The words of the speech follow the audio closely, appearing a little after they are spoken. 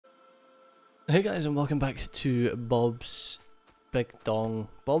Hey guys, and welcome back to Bob's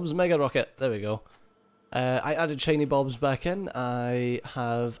Mega Rocket. There we go. I added shiny Bobs back in. I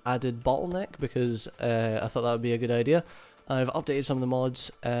have added Bottleneck because I thought that would be a good idea. I've updated some of the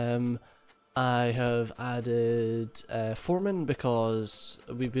mods. I have added Foreman because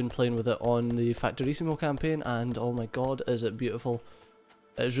we've been playing with it on the Factorio campaign, and oh my god, is it beautiful.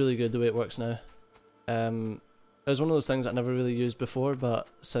 It's really good the way it works now. It was one of those things I never really used before, but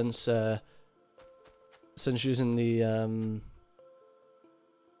since using the I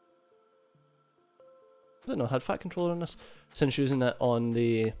don't know, had FatController on this. Since using it on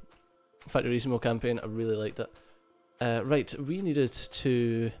the Factorio campaign, I really liked it. Right, we needed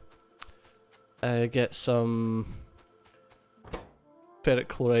to get some ferric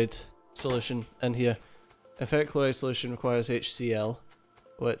chloride solution in here. A ferric chloride solution requires HCl,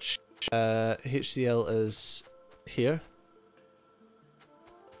 which HCl is here.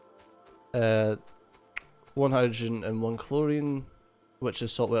 1 hydrogen and 1 chlorine, which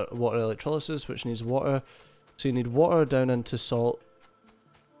is salt water electrolysis, which needs water. So you need water down into salt,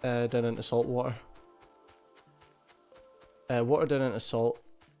 down into salt water. Water down into salt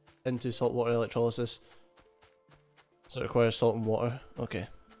water electrolysis. So it requires salt and water. Okay.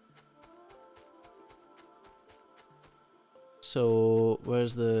 So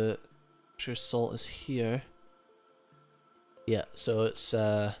where's the? I'm sure salt is here. Yeah. So it's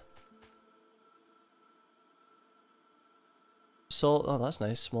salt. Oh, that's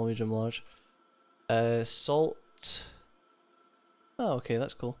nice. Small, medium, large. Salt. Oh, okay,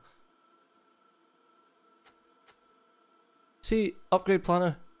 that's cool. See, upgrade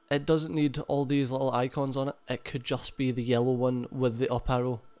planner. It doesn't need all these little icons on it. It could just be the yellow one with the up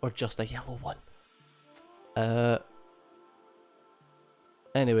arrow, or just a yellow one.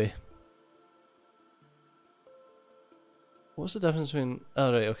 Anyway. What's the difference between...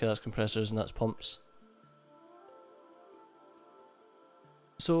 Oh right, okay, that's compressors and that's pumps.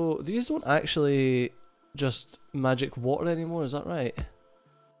 So these don't actually just magic water anymore, is that right?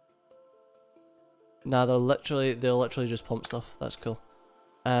 Nah, they'll literally just pump stuff. That's cool.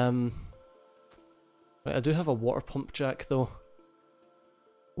 Right, I do have a water pump jack though,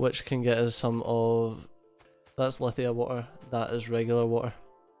 which can get us some of... That's lithia water, that is regular water.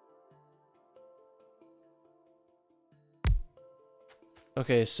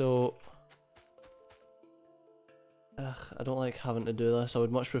 Okay, so... I don't like having to do this. I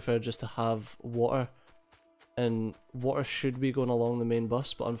would much prefer just to have water. And water should be going along the main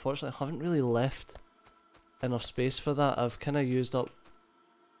bus, but unfortunately I haven't really left enough space for that. I've kind of used up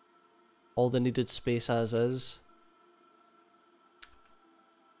all the needed space as is,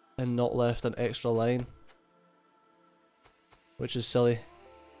 and not left an extra line, which is silly.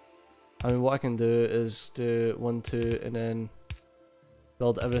 I mean, what I can do is do 1, 2, and then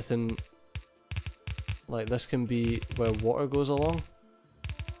build everything. Like this can be where water goes along.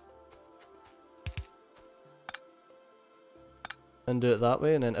 And do it that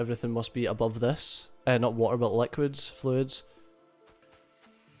way, and then everything must be above this. Not water, but liquids, fluids.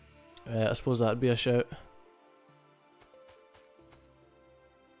 I suppose that'd be a shout.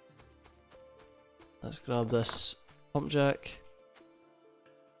 Let's grab this pump jack.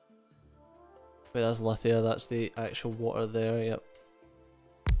 Wait, that's lithia, that's the actual water there, yep.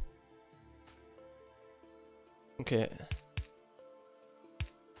 Okay.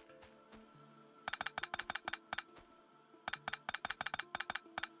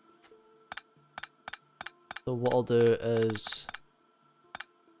 So what I'll do is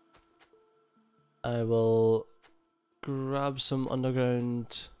I will grab some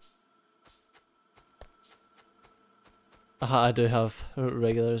underground. Aha, I do have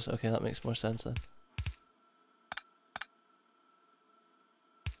regulars. Okay, that makes more sense then.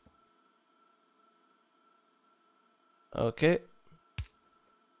 Okay.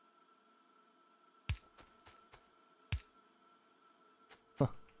 Huh.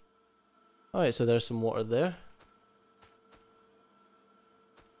 Alright, so there's some water there.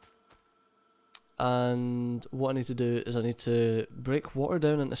 And what I need to do is I need to break water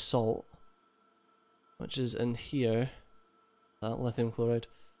down into salt, which is in here. That lithium chloride.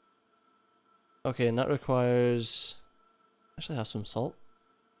 Okay, and that requires... Actually, I have some salt.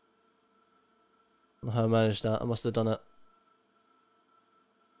 I don't know how I managed that. I must have done it.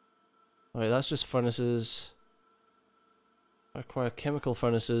 Alright, that's just furnaces. I require chemical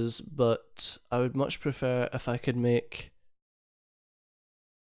furnaces, but I would much prefer if I could make...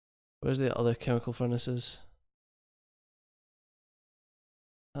 Where's the other chemical furnaces?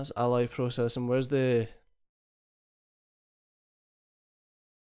 That's alloy processing. Where's the...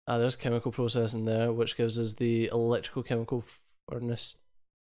 Ah, there's chemical processing there, which gives us the electrical chemical furnace.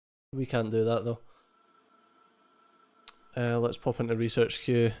 We can't do that though. Let's pop into research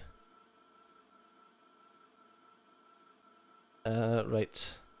queue.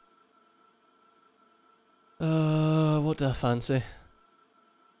 Right. What do I fancy?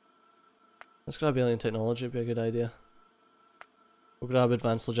 Let's grab alien technology, would be a good idea. We'll grab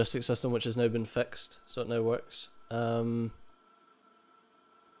advanced logistics system, which has now been fixed, so it now works. Modular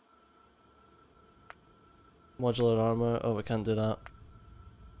armor, oh we can't do that.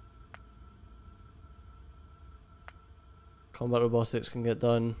 Combat robotics can get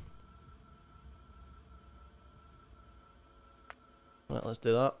done. Right, let's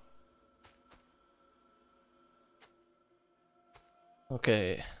do that.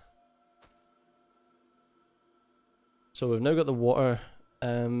 Okay. So we've now got the water.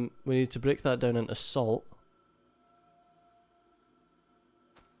 We need to break that down into salt.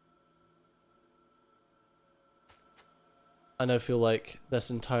 I now feel like this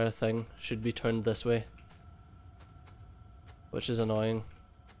entire thing should be turned this way, which is annoying.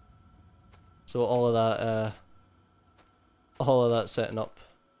 So all of that setting up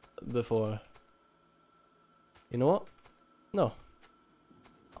before. You know what? No.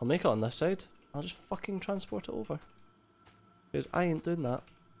 I'll make it on this side. I'll just fucking transport it over. Because I ain't doing that.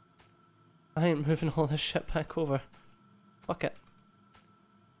 I ain't moving all this shit back over. Fuck it.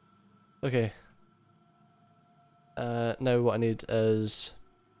 Okay. Now what I need is...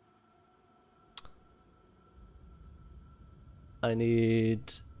 I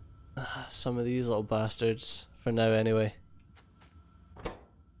need some of these little bastards for now anyway.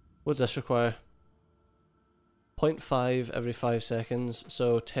 What does this require? 0.5 every 5 seconds,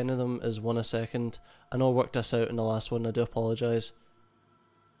 so 10 of them is 1 a second. I know I worked this out in the last one, I do apologise.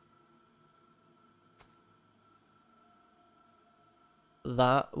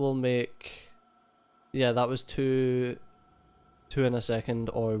 That will make... yeah, that was 2 in a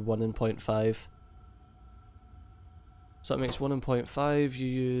second or 1 in 0.5. So that makes 1 in 0.5, you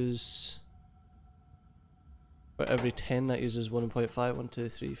use... for every 10 that uses 1 in 0.5, 1, 2,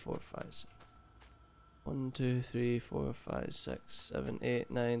 3, 4, 5, 6. 1, 2, 3, 4, 5, 6, 7, 8,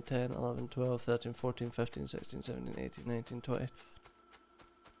 9, 10, 11, 12, 13, 14, 15, 16, 17, 18, 19, 20,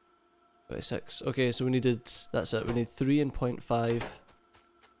 26. Okay, so we needed, that's it, we need 3 in 0.5.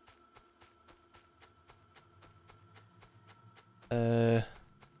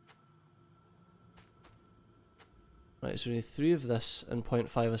 Right, so we need 3 of this in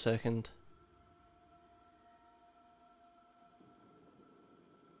 0.5 a second.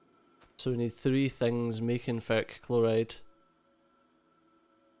 So we need 3 things making ferric chloride.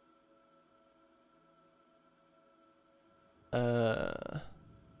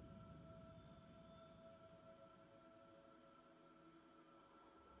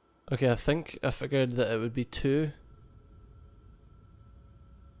 Okay, I think I figured that it would be 2.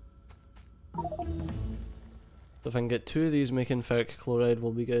 So if I can get 2 of these making ferric chloride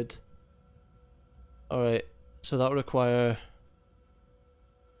will be good. Alright, so that'll require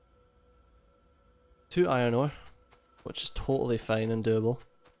 2 iron ore, which is totally fine and doable.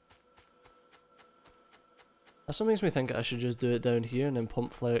 That still makes me think I should just do it down here and then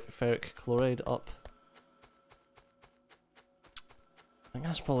pump ferric chloride up. I think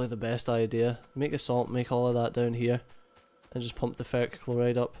that's probably the best idea. Make the salt, make all of that down here, and just pump the ferric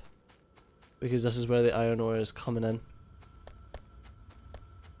chloride up. Because this is where the iron ore is coming in.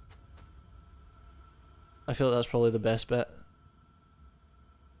 I feel like that's probably the best bet.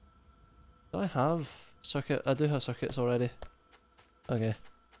 Do I have circuit? I do have circuits already. Okay.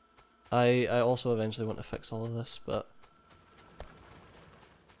 I also eventually want to fix all of this, but...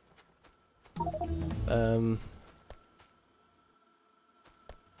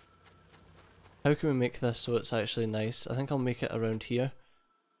 how can we make this so it's actually nice? I think I'll make it around here.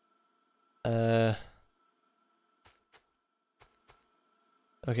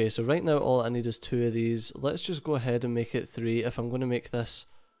 Okay, so right now all I need is 2 of these. Let's just go ahead and make it 3. If I'm going to make this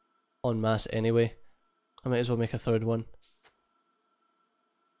en masse anyway, I might as well make a 3rd one.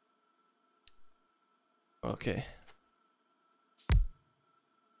 Okay.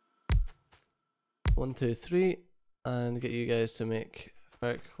 1, 2, 3, and get you guys to make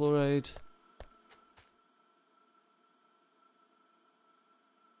ferric chloride.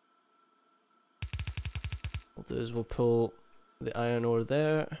 What we'll do is we'll pull the iron ore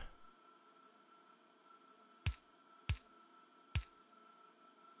there.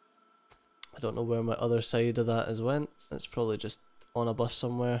 I don't know where my other side of that is went. It's probably just on a bus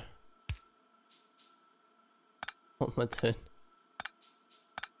somewhere. What am I doing?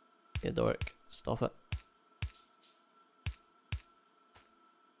 You dork. Stop it.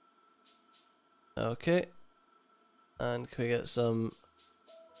 Okay. And can we get some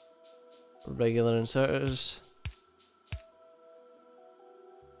regular inserters.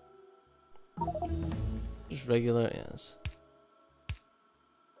 Just regular, yes.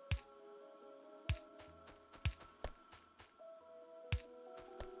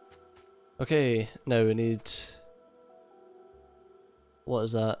 Okay, now we need... What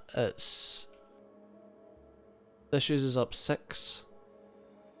is that? It's... This uses up 6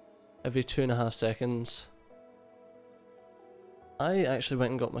 every 2.5 seconds. I actually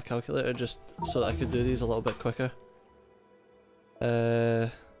went and got my calculator just so that I could do these a little bit quicker. So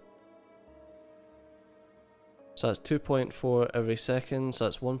that's 2.4 every second, so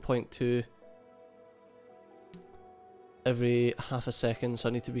that's 1.2 every half a second, so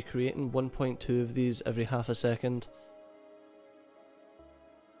I need to be creating 1.2 of these every half a second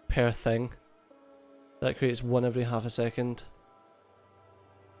per thing. That creates 1 every half a second.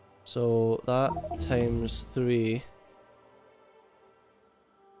 So that times 3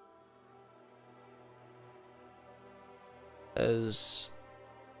 is...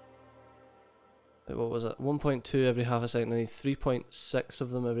 What was it? 1.2 every half a second. I need 3.6 of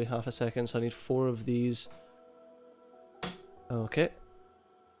them every half a second, so I need 4 of these. Okay.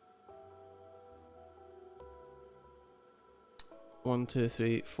 1, 2,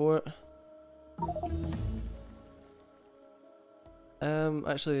 3, 4.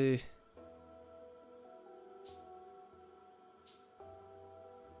 Actually...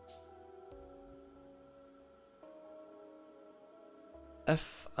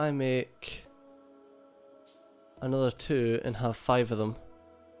 If I make another 2 and have 5 of them.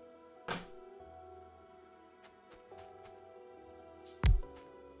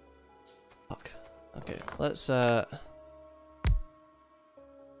 Fuck. Okay, let's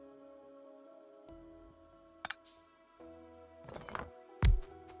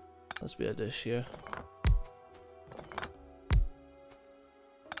be a dish here.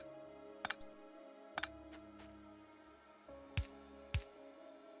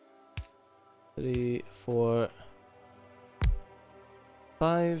 Three, 4,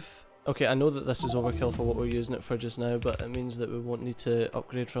 5. Okay, I know that this is overkill for what we're using it for just now, but it means that we won't need to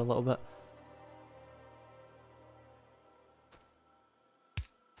upgrade for a little bit.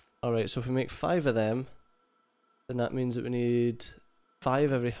 Alright, so if we make 5 of them, then that means that we need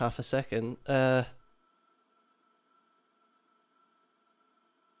 5 every half a second. That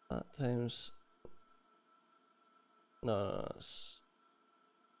times... No, that's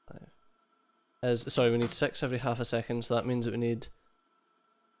 5. Sorry, we need 6 every half a second, so that means that we need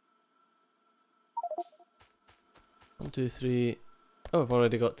 1, 2, 3. Oh, I've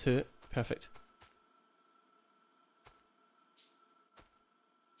already got 2. Perfect.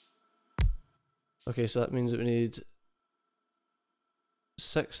 Okay, so that means that we need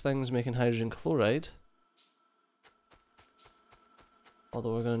 6 things making hydrogen chloride.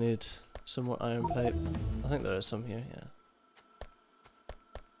 Although we're going to need some more iron pipe. I think there is some here, yeah.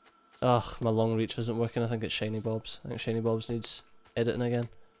 Ugh, my long reach isn't working. I think it's Shiny Bobs. I think Shiny Bobs needs editing again.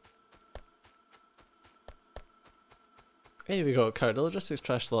 Hey, we got Current Logistics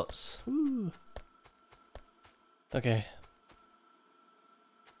trash slots. Woo! Okay.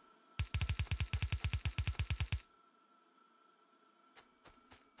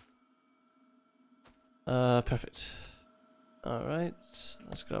 Perfect. Alright,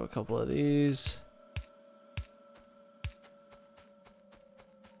 let's grab a couple of these.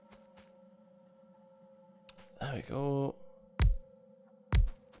 There we go.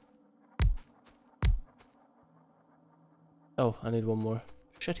 Oh, I need one more.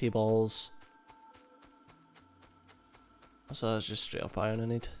 Shitty balls. So that's just straight up iron I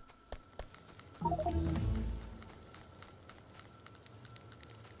need.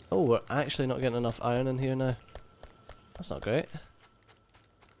 Oh, we're actually not getting enough iron in here now. That's not great.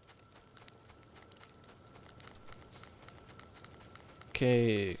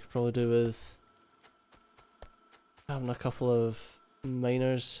 Okay, could probably do with having a couple of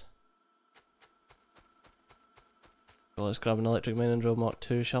miners. Well, let's grab an electric mining drill Mark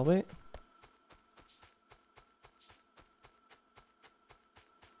II, shall we?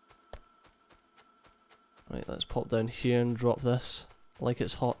 Right, let's pop down here and drop this like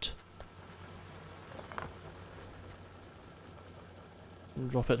it's hot. And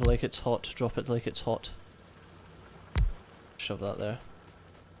drop it like it's hot, drop it like it's hot. Shove that there.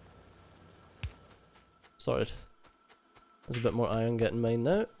 Sorted. There's a bit more iron getting mined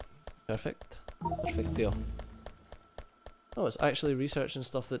now. Perfect. Perfect deal. Oh, it's actually researching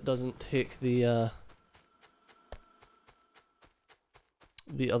stuff that doesn't take the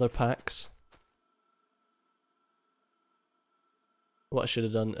other packs. What I should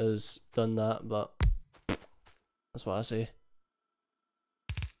have done is done that, but that's what I say.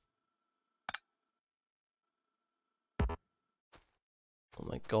 Oh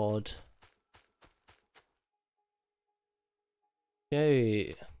my god.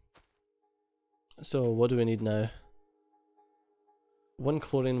 Yay. So what do we need now? 1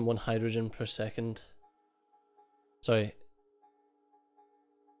 chlorine, 1 hydrogen per second. Sorry.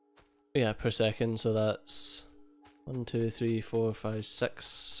 Yeah, per second, so that's 1, 2, 3, 4, 5, 6.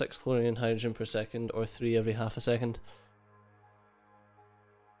 6 chlorine and hydrogen per second, or 3 every half a second.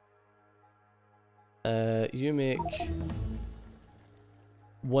 You make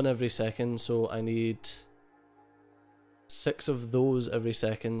 1 every second, so I need 6 of those every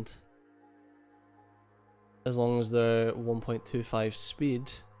second. As long as they're 1.25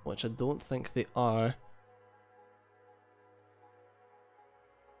 speed, which I don't think they are.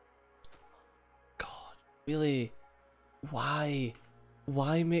 God, really? Why?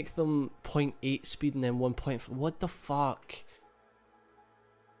 Why make them 0.8 speed and then 1.5? What the fuck?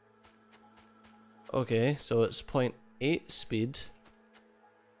 Okay, so it's 0.8 speed.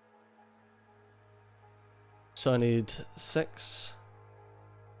 So I need 6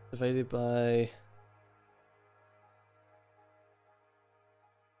 divided by...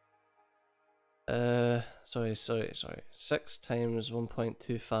 sorry. 6 times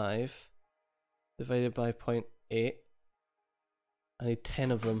 1.25 divided by 0.8. I need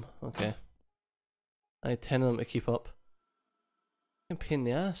 10 of them. Okay. I need 10 of them to keep up. I'm pain in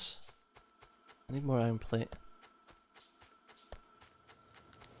the ass. I need more iron plate.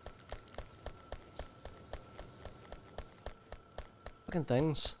 Fucking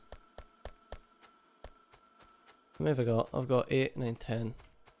things. How many have I got? I've got 8, 9, 10.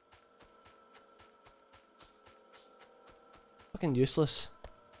 Fucking useless.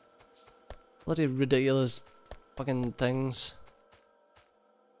 Bloody ridiculous fucking things.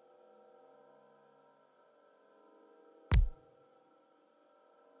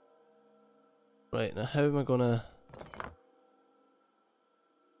 Right, now how am I gonna...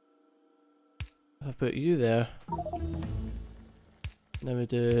 If I put you there, then we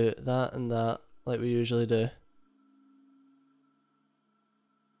do that and that like we usually do.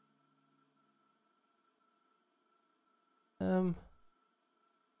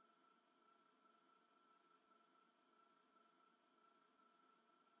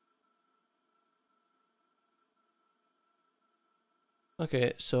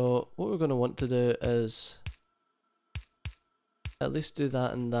 Okay, so what we're going to want to do is at least do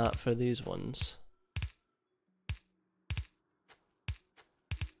that and that for these ones.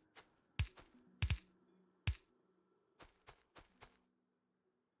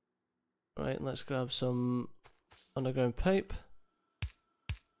 Right, let's grab some underground pipe.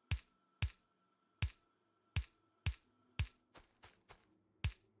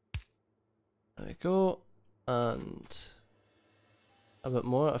 There we go, and a bit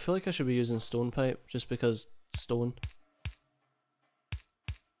more. I feel like I should be using stone pipe just because stone. I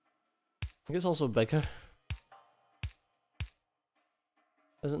think it's also bigger.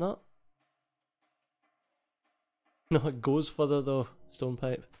 Is it not? No, it goes further though, stone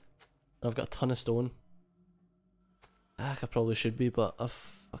pipe. I've got a ton of stone. I probably should be, but I've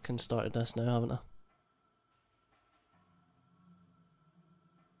fucking started this now, haven't I?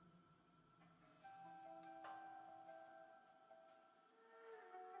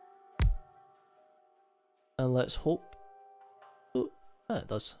 And let's hope. Oh, it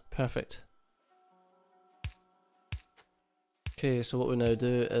does. Perfect. Okay, so what we now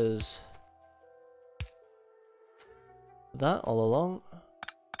do is that all along.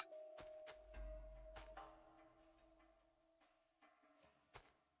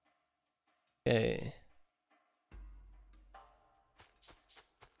 Okay.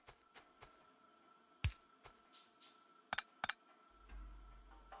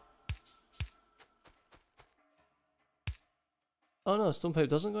 Oh no, stone pipe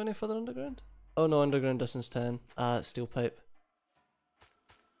doesn't go any further underground? Oh no, underground distance 10. Ah, it's steel pipe.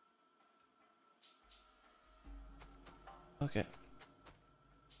 Okay.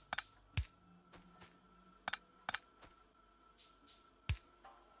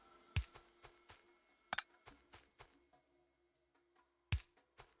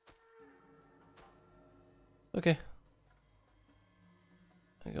 Okay.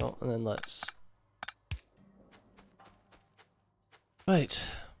 There we go, and then let's... Right.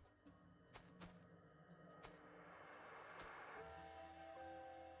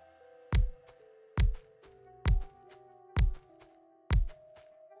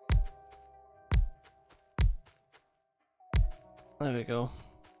 There we go.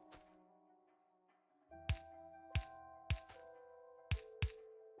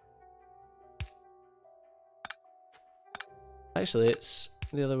 Actually, it's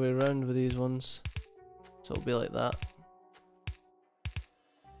the other way around with these ones. So it'll be like that.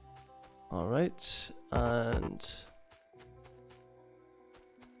 Alright, and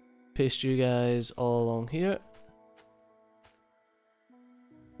paste you guys all along here.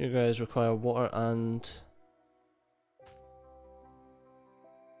 You guys require water and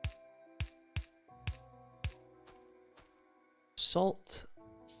salt.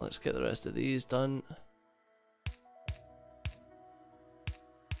 Let's get the rest of these done.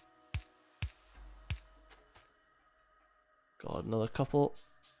 God, another couple.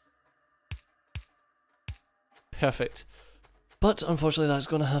 Perfect. But unfortunately that's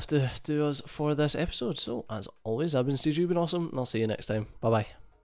going to have to do us for this episode. So as always, I've been Steve, you've been awesome, and I'll see you next time. Bye bye.